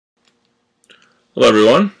Hello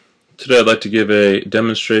everyone. Today I'd like to give a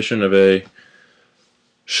demonstration of a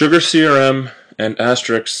SugarCRM and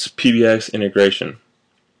Asterisk PBX integration.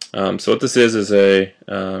 So what this is a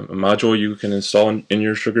module you can install in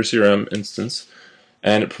your SugarCRM instance,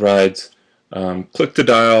 and it provides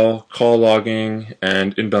click-to-dial, call logging,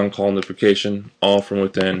 and inbound call notification, all from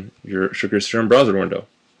within your SugarCRM browser window.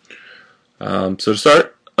 So to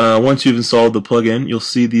start, once you've installed the plugin, you'll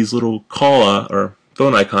see these little call or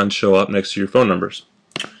phone icons show up next to your phone numbers.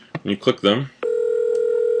 When you click them,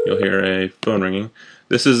 you'll hear a phone ringing.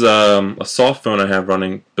 This is a soft phone I have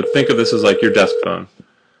running, but think of this as like your desk phone.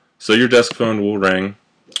 So your desk phone will ring,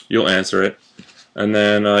 you'll answer it, and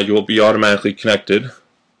then you'll be automatically connected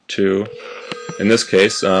to, in this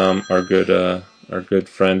case, our good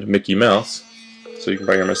friend Mickey Mouse. So you can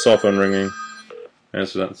probably hear my cell phone ringing,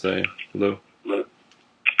 answer that and say hello.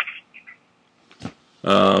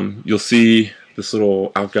 You'll see this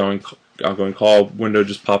little outgoing call window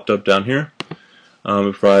just popped up down here.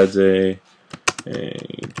 It provides a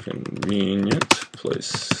convenient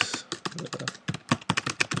place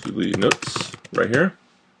to leave notes right here.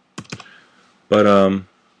 But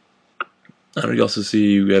you also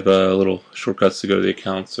see we have little shortcuts to go to the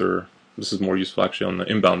accounts, or this is more useful actually on the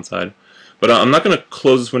inbound side. But I'm not going to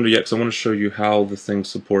close this window yet because I want to show you how the thing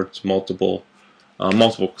supports multiple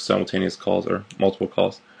simultaneous calls or multiple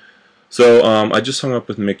calls. So I just hung up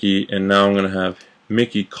with Mickey, and now I'm going to have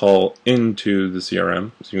Mickey call into the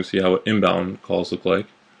CRM, so you can see how inbound calls look like.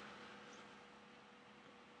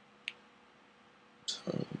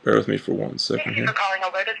 So bear with me for 1 second here. Thank you for calling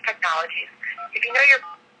Robertson Technologies. If you know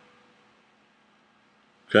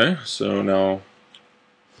your... Okay, so now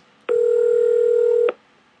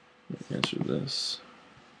let me answer this.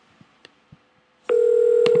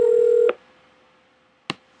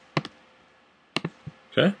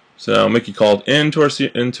 Okay, so Mickey called into our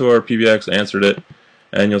PBX, answered it,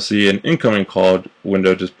 and you'll see an incoming call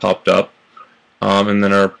window just popped up, and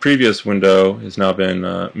then our previous window has now been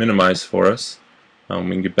minimized for us. We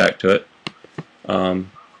can get back to it,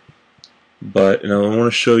 but I want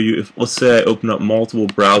to show you, if let's say I open up multiple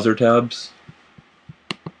browser tabs,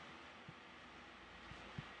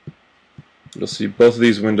 you'll see both of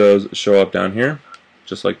these windows show up down here,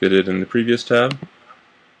 just like they did in the previous tab,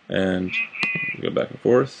 and go back and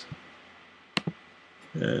forth.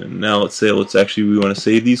 And now let's say we want to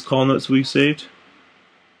save these call notes we saved.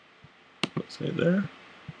 Let's say there.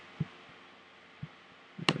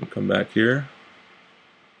 And come back here.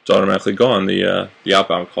 It's automatically gone, the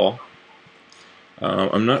outbound call.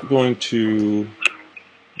 I'm not going to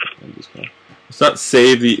let's not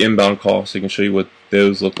save the inbound call so I can show you what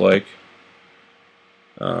those look like.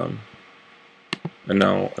 And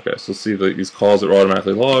now, okay, so see these calls are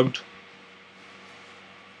automatically logged.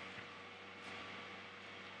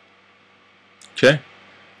 Okay,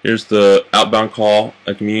 here's the outbound call,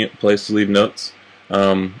 a convenient place to leave notes.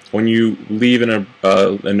 When you leave in a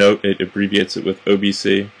note, it abbreviates it with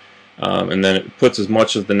OBC, and then it puts as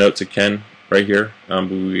much of the notes it can right here.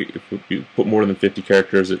 If we put more than 50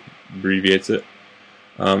 characters, it abbreviates it.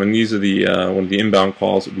 And these are one of the inbound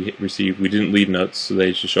calls that we received. We didn't leave notes, so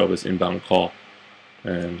they should show up as inbound call.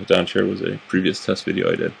 And down here was a previous test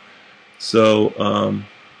video I did. So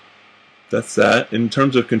that's that. In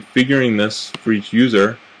terms of configuring this for each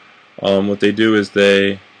user, what they do is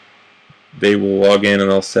they will log in and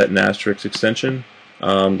they'll set an asterisk extension.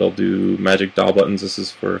 They'll do magic dial buttons. This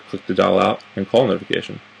is for click to dial out and call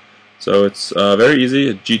notification. So it's very easy.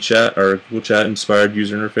 A GChat or Google Chat inspired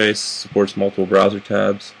user interface, supports multiple browser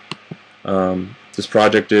tabs. This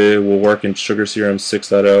project will work in SugarCRM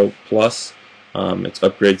 6.0 plus. It's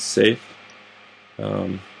upgrade safe.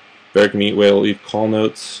 Very convenient way to leave call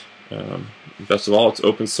notes. Best of all, it's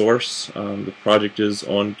open source. The project is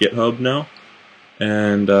on GitHub now,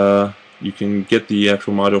 and you can get the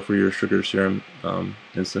actual module for your SugarCRM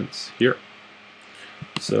instance here.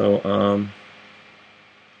 So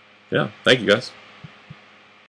yeah, thank you guys.